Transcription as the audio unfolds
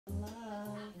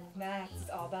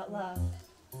all about love.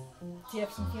 Do you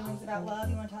have some feelings about love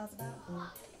you want to tell us about?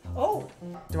 Oh!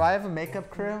 Do I have a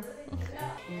makeup crew?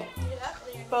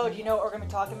 Bo, do you know what we're going to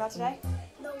be talking about today?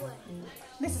 No way.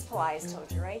 Mrs. Pelias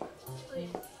told you, right? Oh, yeah.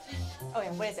 Oh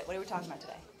yeah, what is it? What are we talking about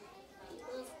today?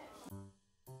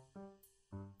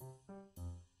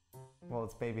 Well,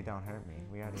 it's Baby Don't Hurt Me.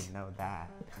 We already know that.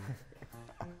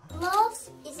 Love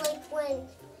is like when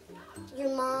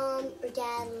your mom or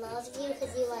dad loves you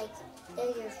because you like,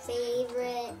 they're your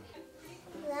favorite.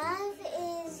 Love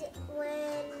is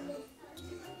when,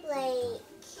 like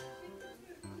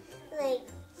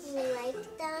you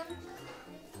like them.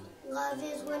 Love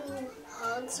is when you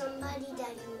hug somebody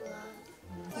that you love.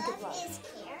 Love is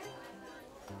care.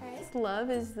 Love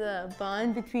is the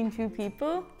bond between two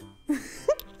people.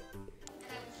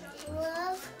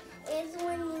 Love is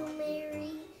when you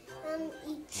marry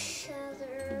each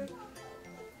other.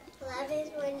 Love is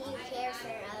when you care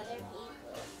for other people.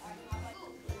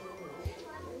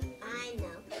 I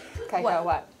know. Okay, go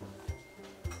what?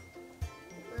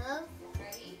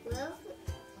 Love,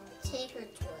 Tinker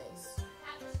Toys.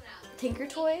 Tinker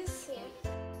Toys? Yeah.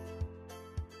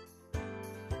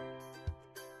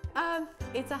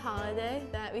 It's a holiday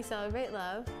that we celebrate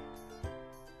love.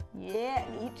 Yeah,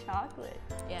 eat chocolate.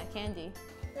 Yeah, candy.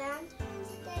 Valentine's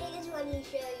Day is when you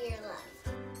show your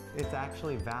love. It's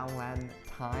actually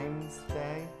Valentine's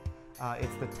Day.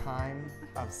 It's the time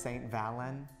of Saint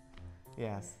Valen.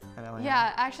 Yes.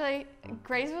 Yeah, actually,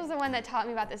 Grace was the one that taught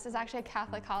me about this. It's actually a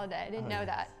Catholic holiday. I didn't know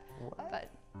that. What? But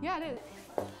yeah, it is.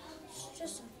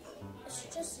 It's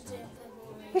just a day of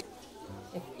February.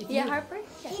 Yeah, heartbreak?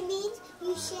 It means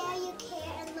you share your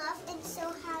care and love and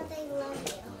show how they love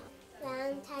you.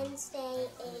 Valentine's Day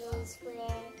is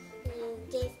where you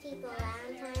give people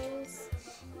Valentines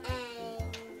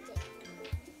and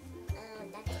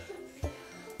that's it.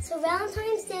 So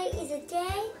Valentine's Day is a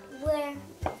day where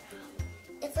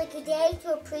it's like a day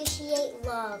to appreciate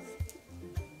love.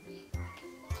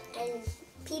 And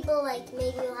people like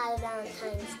maybe you'll have a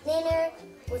Valentine's dinner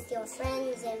with your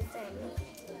friends and family.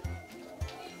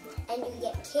 And you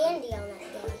get candy on that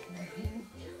day.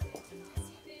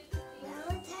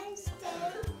 Valentine's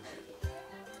Day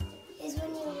is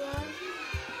when you love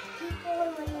people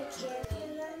and when you care for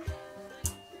them.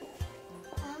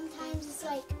 Valentine's is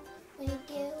like when you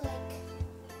give like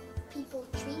people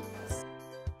treats.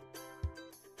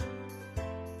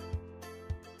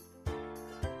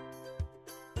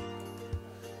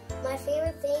 My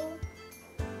favorite thing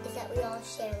is that we all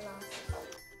share love.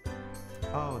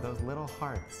 Oh, those little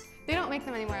hearts. They don't make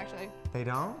them anymore, actually. They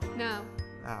don't? No.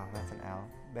 Oh, that's an L.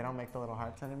 They don't make the little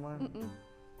hearts anymore? Mm-mm.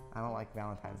 I don't like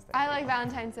Valentine's Day. I like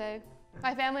Valentine's Day.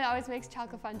 My family always makes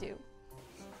chocolate fondue.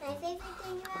 My favorite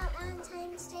thing about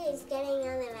Valentine's Day is getting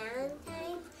on the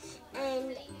Valentine,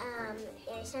 and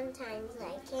there's sometimes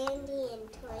like candy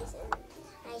and toys, and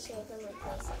I share them with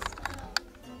my sister.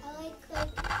 I like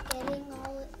getting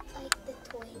all like the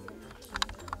toys and the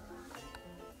candy.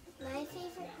 My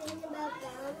favorite thing about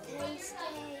Valentine's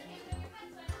Day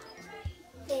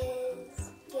is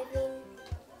giving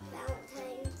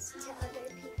Valentines to other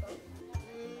people.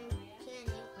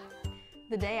 Candy.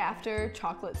 The day after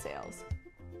chocolate sales.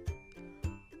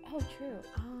 Oh, true.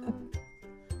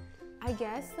 I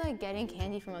guess like getting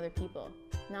candy from other people.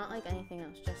 Not like anything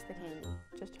else, just the candy,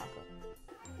 just chocolate.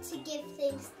 To give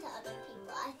things to other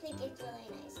people. I think it's really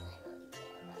nice and I really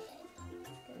care about it.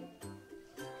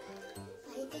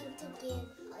 I think to give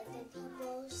other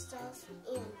people stuff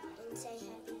and say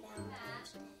Happy Valentine's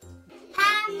Day.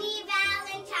 Happy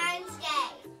Valentine's Day!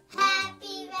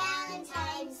 Happy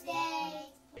Valentine's Day!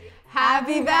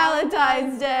 Happy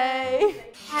Valentine's Day!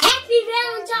 Happy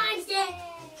Valentine's Day!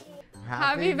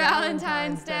 Happy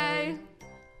Valentine's Day!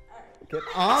 Get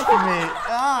off of me!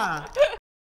 Ah!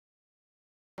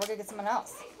 We're gonna get someone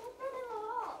else.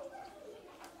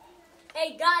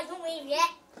 Hey guys, don't leave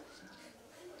yet.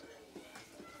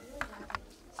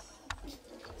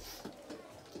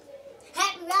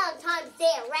 Happy Valentine's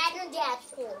Day at RADTV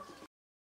Club.